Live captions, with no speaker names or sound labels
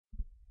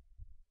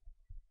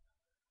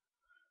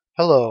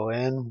Hello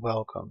and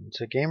welcome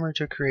to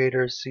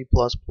Gamer2Creator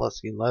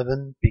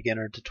C++11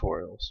 Beginner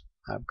Tutorials.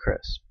 I'm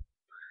Chris.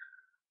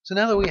 So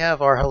now that we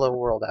have our Hello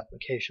World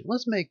application,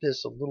 let's make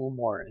this a little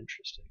more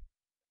interesting.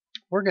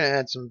 We're going to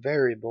add some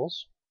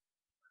variables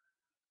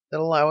that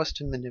allow us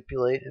to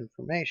manipulate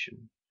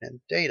information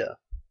and data.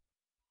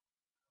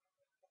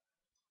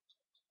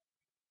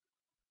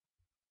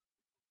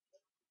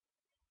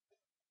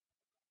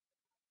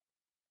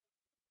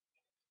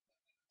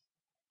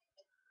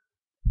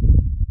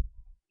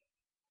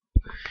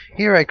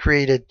 Here I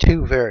created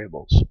two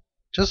variables.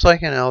 Just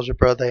like in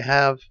algebra, they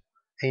have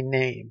a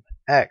name,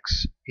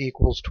 x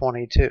equals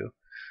 22.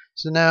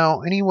 So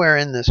now anywhere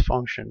in this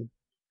function,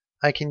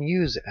 I can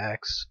use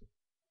x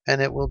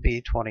and it will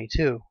be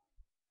 22.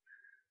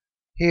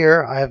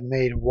 Here I have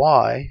made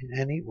y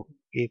and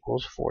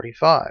equals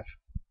 45.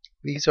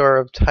 These are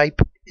of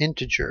type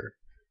integer.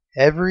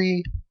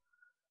 Every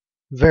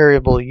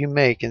variable you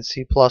make in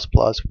C++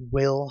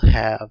 will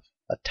have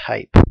a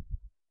type.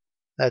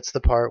 That's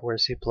the part where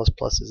C++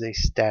 is a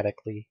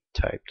statically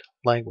typed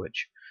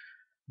language.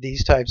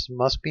 These types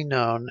must be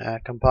known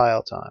at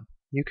compile time.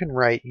 You can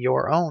write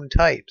your own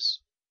types.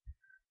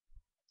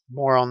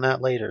 More on that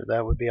later.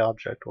 That would be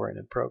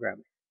object-oriented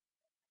programming.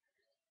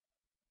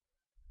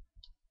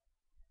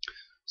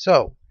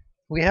 So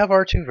we have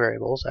our two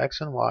variables, x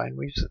and y, and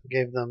we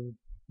gave them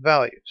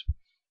values.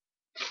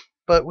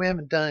 But we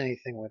haven't done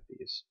anything with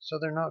these, so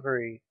they're not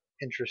very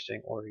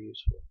interesting or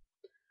useful.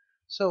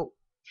 So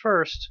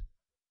first,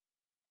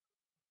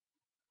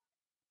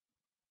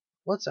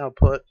 let's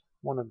output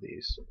one of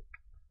these.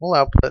 We'll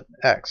output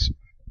x.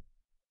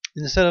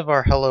 Instead of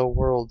our hello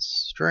world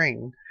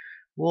string,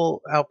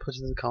 we'll output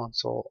to the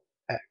console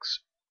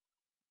x.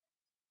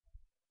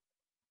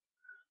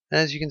 And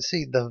as you can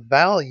see, the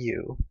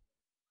value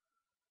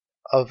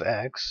of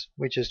x,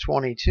 which is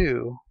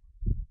 22,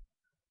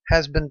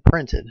 has been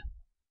printed.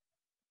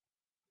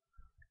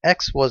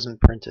 X wasn't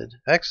printed.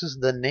 X is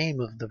the name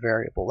of the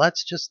variable.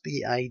 That's just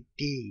the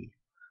ID.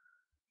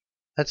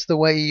 That's the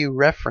way you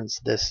reference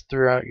this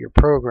throughout your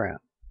program.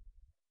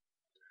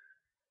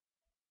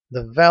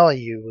 The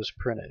value was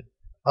printed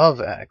of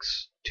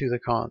x to the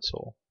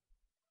console.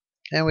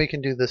 And we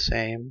can do the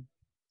same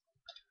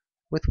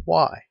with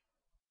y.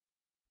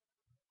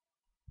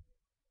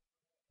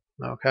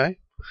 Okay?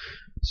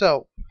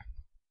 So,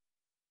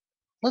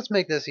 let's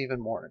make this even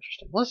more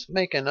interesting. Let's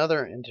make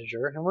another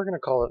integer, and we're going to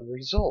call it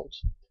result.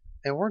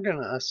 And we're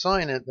going to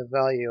assign it the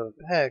value of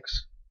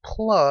x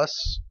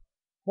plus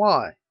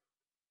y.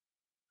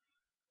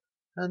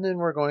 And then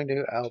we're going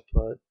to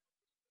output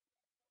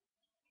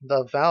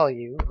the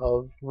value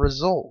of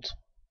result.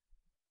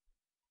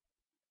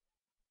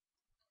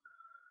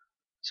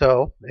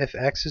 So if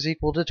x is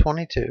equal to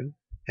 22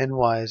 and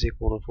y is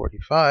equal to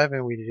 45,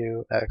 and we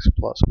do x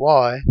plus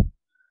y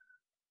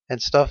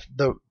and stuff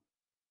the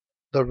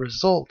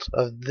result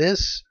of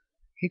this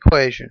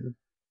equation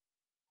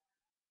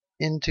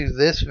into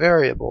this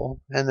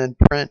variable and then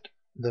print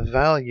the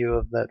value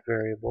of that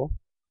variable,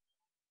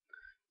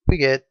 we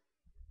get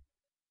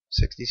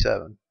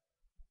 67.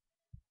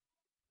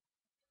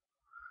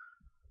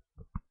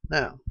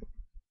 Now,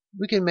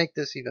 we can make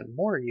this even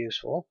more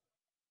useful.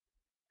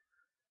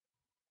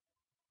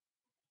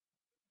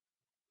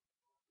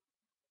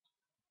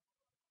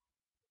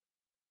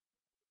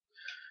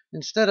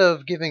 Instead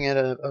of giving it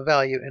a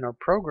value in our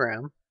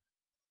program,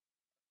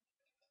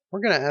 we're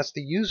going to ask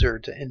the user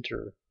to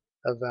enter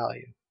a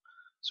value.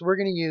 So we're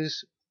going to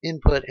use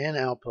input and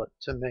output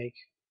to make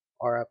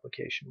our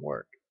application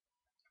work.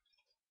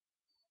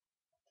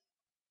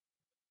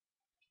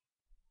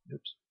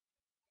 Oops.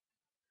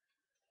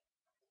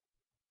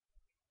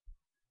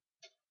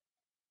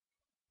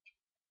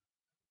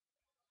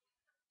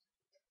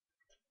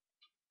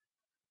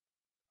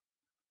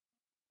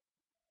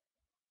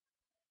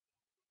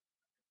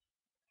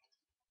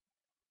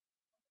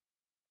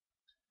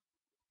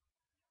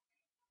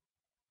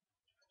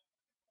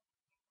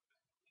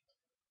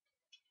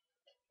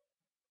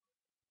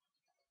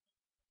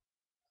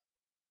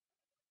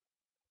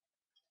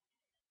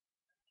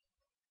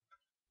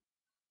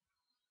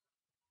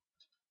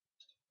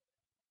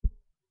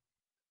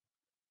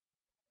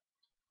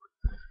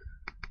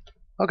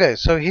 Okay,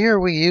 so here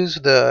we use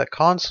the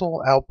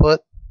console output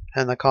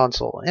and the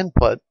console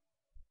input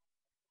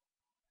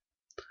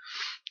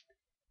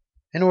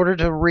in order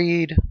to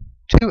read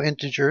two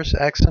integers,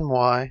 x and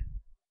y,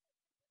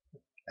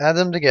 add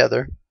them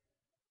together,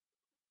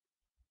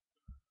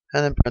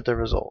 and then print the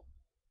result.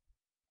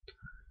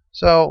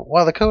 So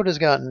while the code has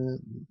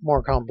gotten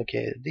more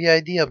complicated, the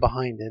idea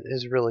behind it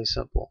is really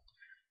simple.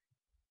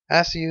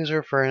 Ask the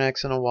user for an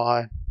x and a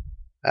y,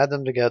 add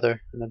them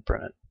together, and then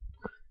print it.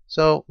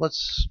 So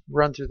let's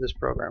run through this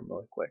program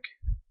really quick.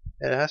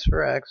 It asks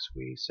for x,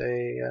 we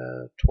say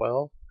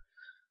 12.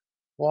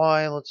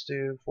 Y, let's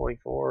do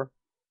 44.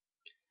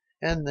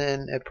 And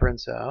then it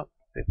prints out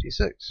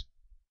 56.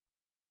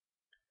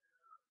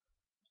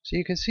 So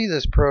you can see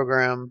this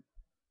program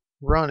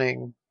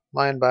running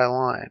line by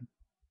line.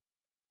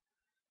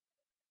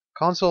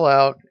 Console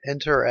out,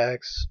 enter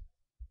x,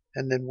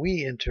 and then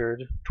we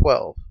entered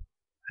 12,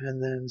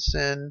 and then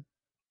send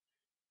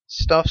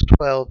stuffs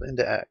 12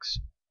 into X.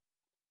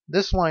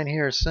 This line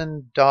here,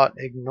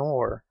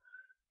 send.ignore,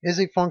 is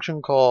a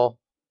function call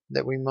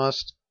that we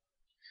must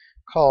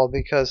call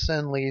because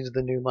send leaves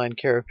the new line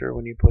character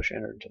when you push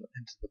enter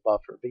into the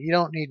buffer. But you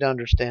don't need to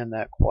understand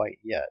that quite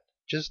yet.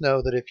 Just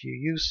know that if you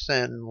use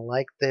send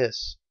like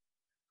this,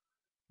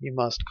 you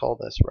must call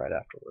this right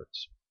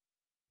afterwards.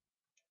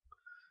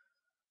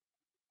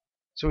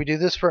 So we do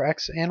this for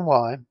X and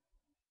Y,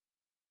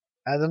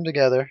 add them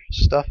together,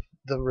 stuff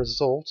the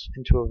result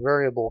into a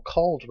variable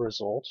called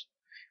result.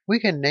 We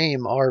can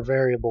name our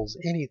variables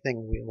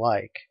anything we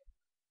like,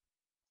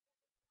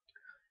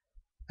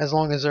 as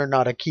long as they're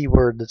not a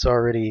keyword that's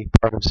already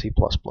part of C++.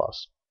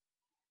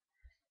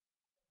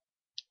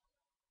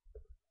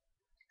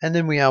 And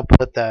then we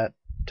output that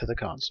to the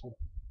console.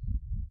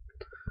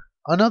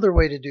 Another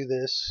way to do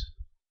this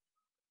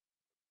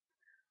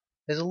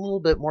is a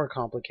little bit more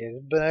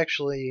complicated, but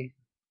actually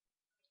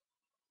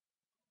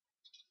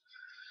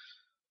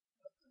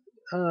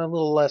a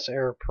little less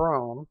error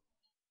prone.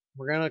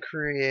 We're going to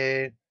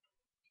create,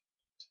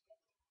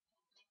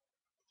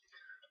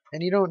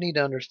 and you don't need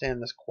to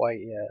understand this quite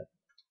yet.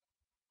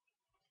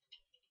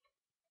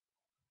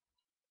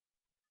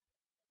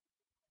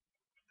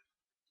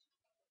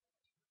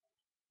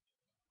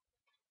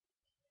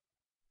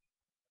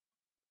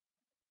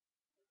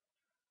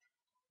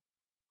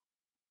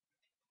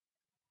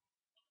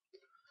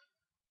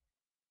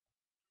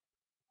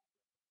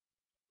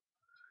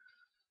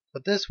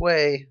 But this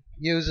way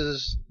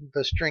uses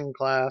the string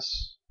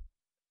class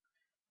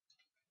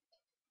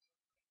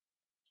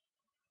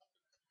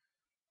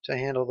to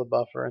handle the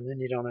buffer, and then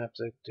you don't have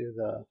to do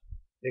the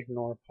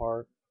ignore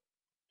part.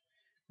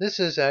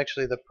 This is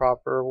actually the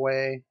proper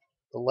way,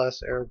 the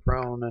less error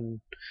prone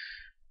and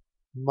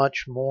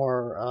much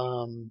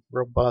more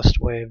robust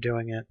way of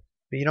doing it.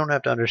 But you don't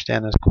have to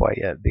understand this quite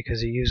yet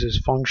because it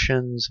uses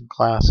functions and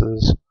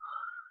classes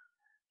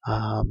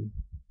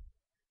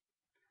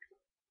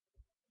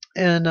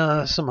and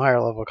some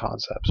higher level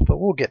concepts. But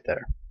we'll get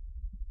there.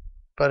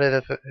 But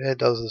it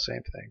does the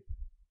same thing.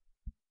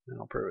 And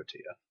I'll prove it to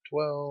you.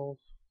 12,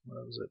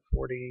 what was it,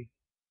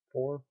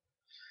 44?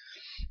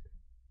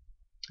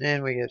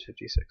 And we get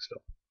 56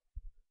 still.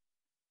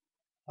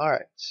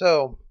 Alright,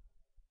 so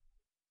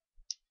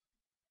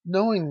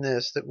knowing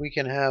this, that we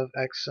can have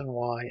X and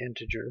Y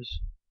integers,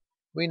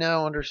 we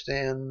now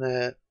understand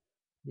that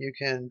you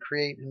can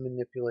create and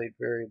manipulate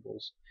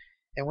variables.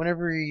 And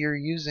whenever you're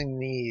using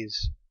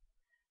these,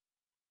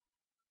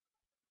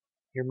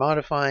 you're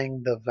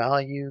modifying the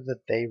value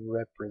that they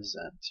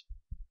represent.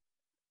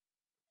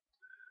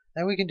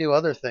 And we can do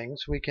other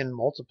things. We can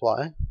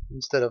multiply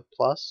instead of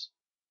plus.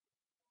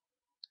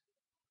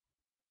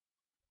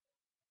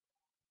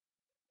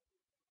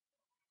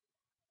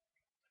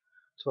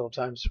 Twelve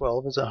times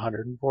 12 is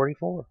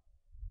 144.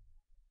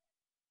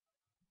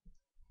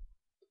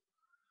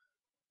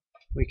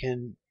 We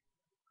can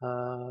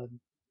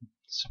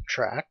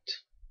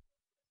subtract.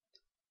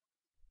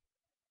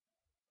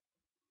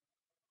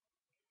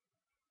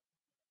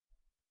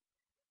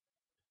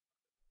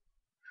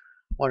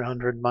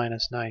 (100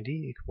 minus 90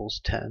 equals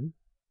 10).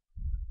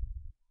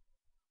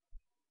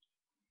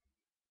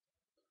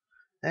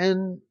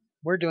 And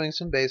we're doing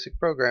some basic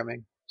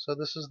programming, so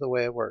this is the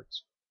way it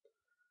works.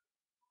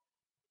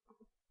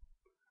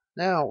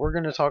 Now we're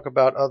going to talk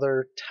about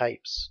other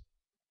types.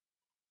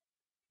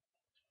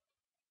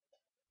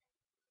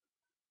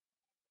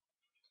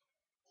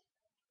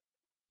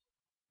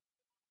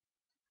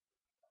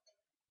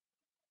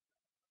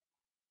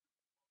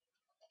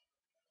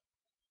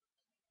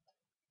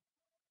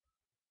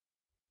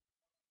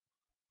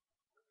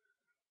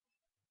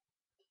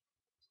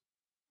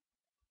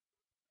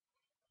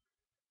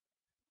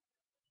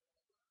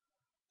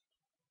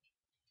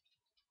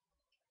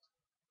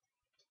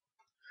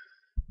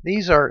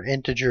 These are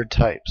integer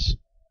types.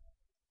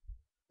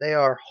 They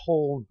are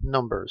whole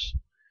numbers.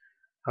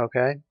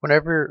 Okay?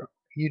 Whenever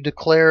you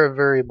declare a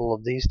variable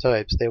of these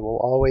types, they will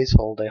always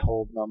hold a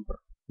whole number.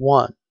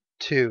 1,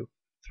 2,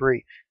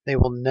 3. They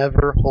will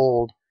never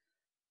hold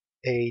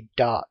a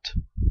dot.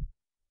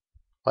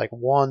 Like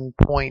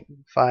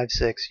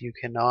 1.56, you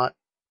cannot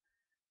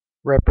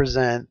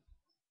represent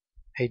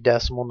a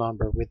decimal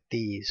number with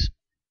these.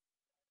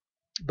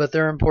 But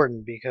they're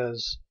important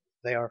because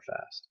they are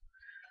fast.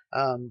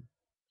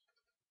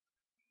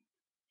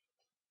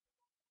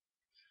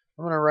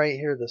 I'm going to write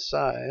here the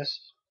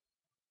size.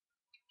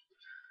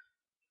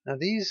 Now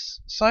these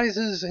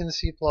sizes in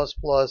C++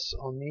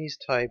 on these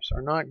types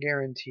are not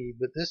guaranteed,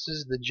 but this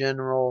is the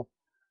general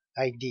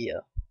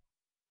idea.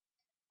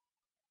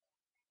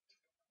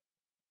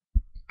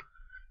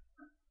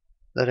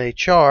 That a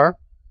char,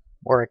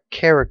 or a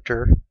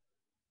character,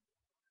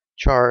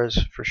 char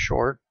is for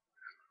short,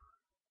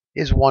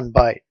 is 1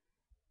 byte.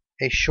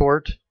 A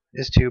short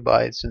is 2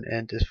 bytes, an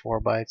int is 4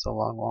 bytes, a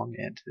long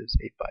int is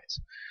 8 bytes.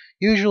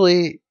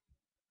 Usually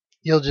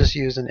you'll just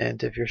use an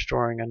int if you're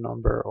storing a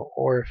number,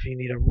 or if you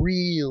need a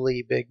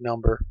really big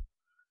number,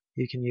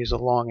 you can use a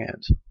long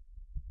int.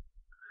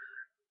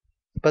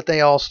 but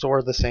they all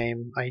store the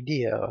same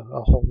idea,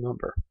 a whole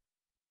number.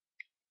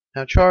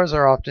 Now chars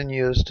are often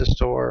used to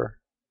store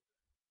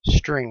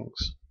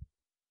strings.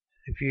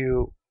 If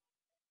you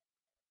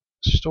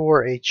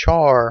store a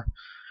char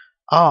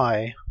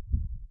I,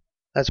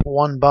 that's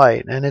 1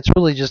 byte, and it's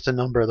really just a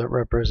number that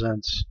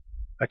represents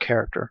a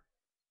character.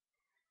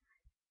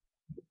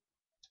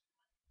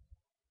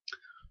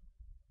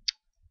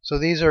 So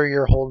these are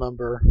your whole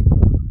number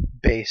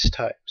base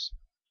types.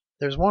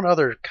 There's one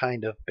other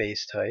kind of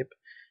base type,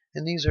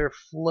 and these are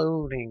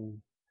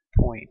floating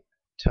point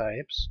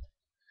types,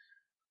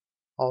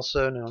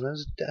 also known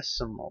as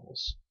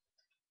decimals.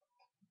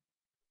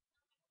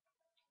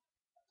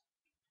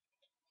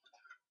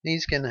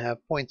 These can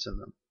have points in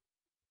them.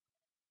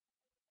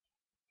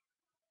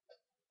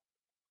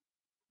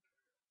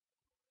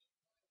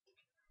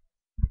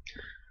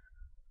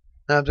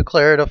 Now I've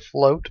declared a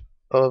float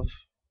of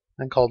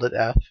and called it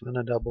F and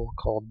a double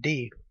called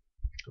D.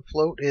 A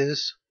float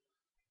is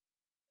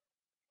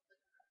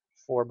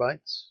 4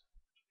 bytes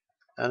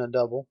and a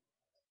double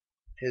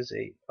is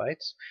 8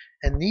 bytes,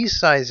 and these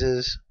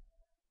sizes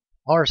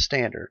are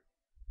standard.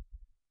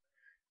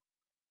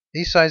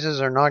 These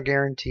sizes are not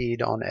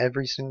guaranteed on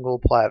every single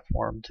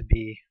platform to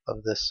be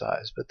of this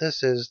size, but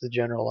this is the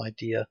general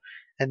idea,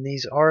 and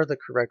these are the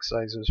correct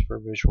sizes for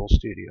Visual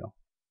Studio.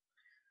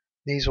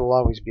 These will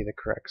always be the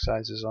correct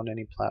sizes on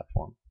any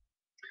platform.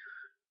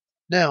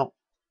 Now,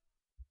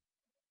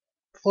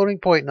 floating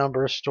point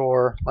numbers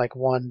store like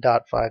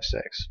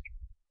 1.56,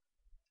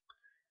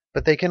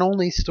 but they can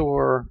only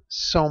store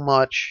so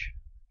much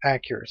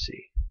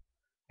accuracy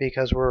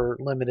because we're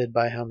limited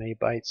by how many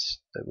bytes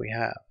that we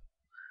have.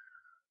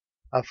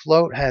 A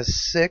float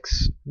has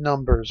 6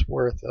 numbers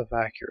worth of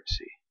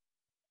accuracy,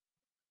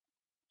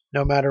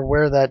 no matter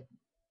where that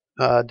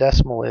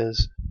decimal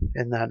is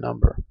in that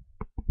number.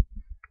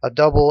 A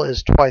double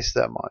is twice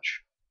that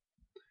much,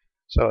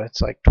 so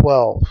it's like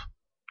 12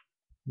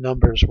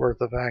 numbers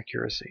worth of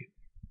accuracy.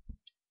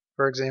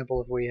 For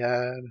example, if we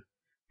had,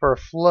 for a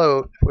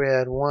float, if we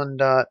had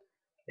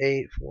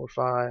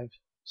 1.845,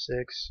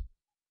 6,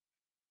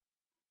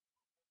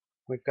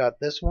 we've got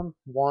this one,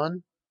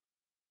 1,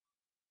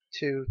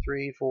 2,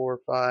 3, 4,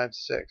 5,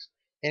 6.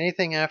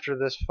 Anything after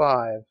this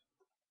 5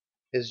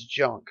 is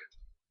junk.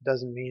 It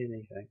doesn't mean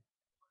anything.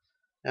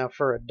 Now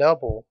for a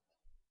double,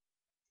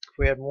 if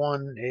we had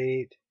 1,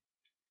 8,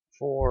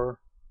 4,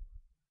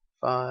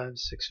 5,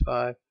 6,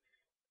 5,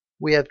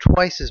 we have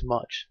twice as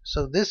much.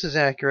 So this is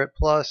accurate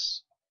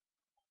plus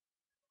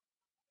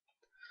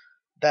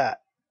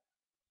that.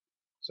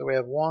 So we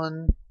have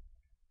 1,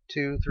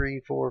 2,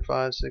 3, 4,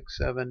 5, 6,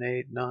 7,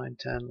 8, 9,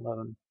 10,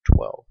 11,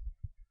 12.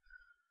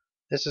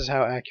 This is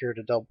how accurate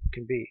a double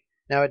can be.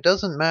 Now it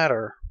doesn't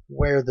matter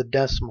where the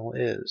decimal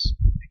is.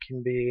 It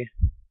can be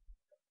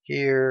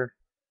here.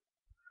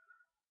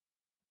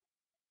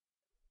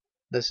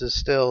 This is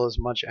still as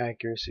much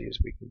accuracy as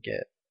we can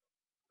get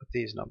with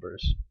these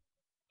numbers.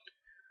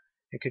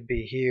 It could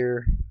be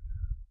here.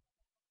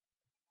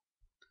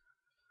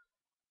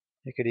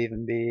 It could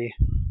even be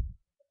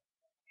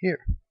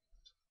here.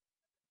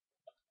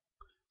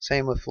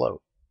 Same with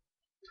float.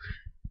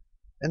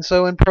 And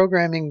so in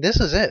programming, this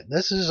is it.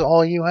 This is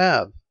all you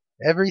have.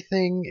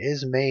 Everything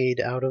is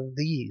made out of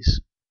these,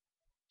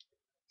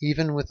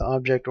 even with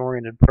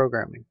object-oriented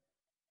programming.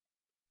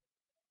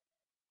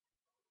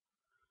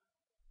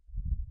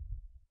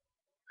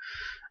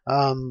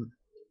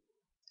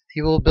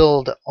 You will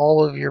build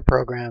all of your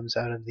programs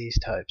out of these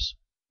types.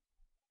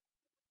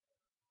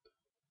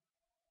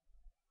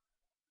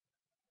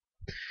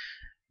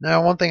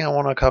 Now, one thing I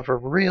want to cover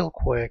real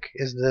quick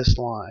is this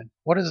line.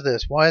 What is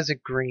this? Why is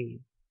it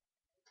green?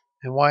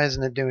 And why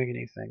isn't it doing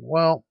anything?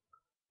 Well,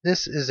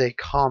 this is a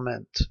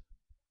comment.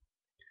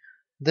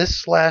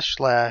 This slash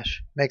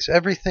slash makes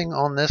everything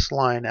on this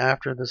line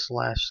after the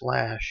slash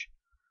slash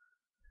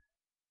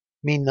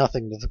mean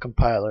nothing to the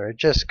compiler. It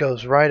just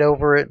goes right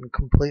over it and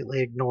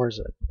completely ignores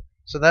it.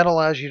 So that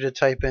allows you to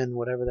type in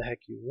whatever the heck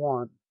you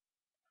want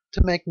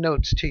to make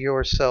notes to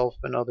yourself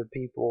and other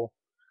people.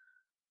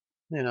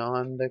 You know,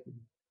 I'm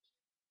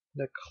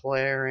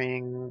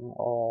declaring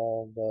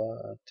all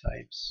the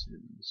types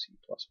in C++.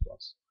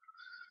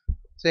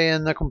 See,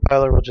 and the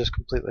compiler will just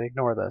completely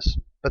ignore this.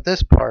 But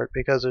this part,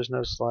 because there's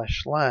no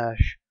slash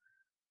slash,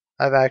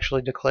 I've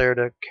actually declared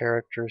a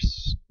character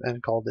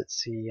and called it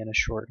C, and a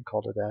short and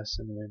called it S,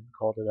 and then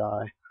called it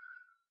I,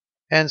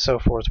 and so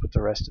forth with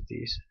the rest of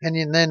these.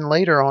 And then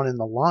later on in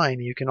the line,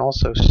 you can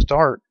also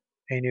start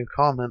a new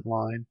comment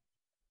line.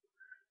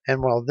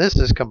 And while this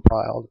is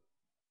compiled,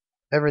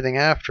 everything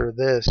after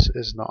this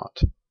is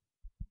not.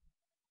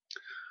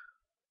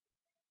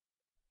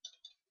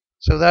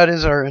 So that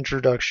is our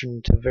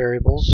introduction to variables.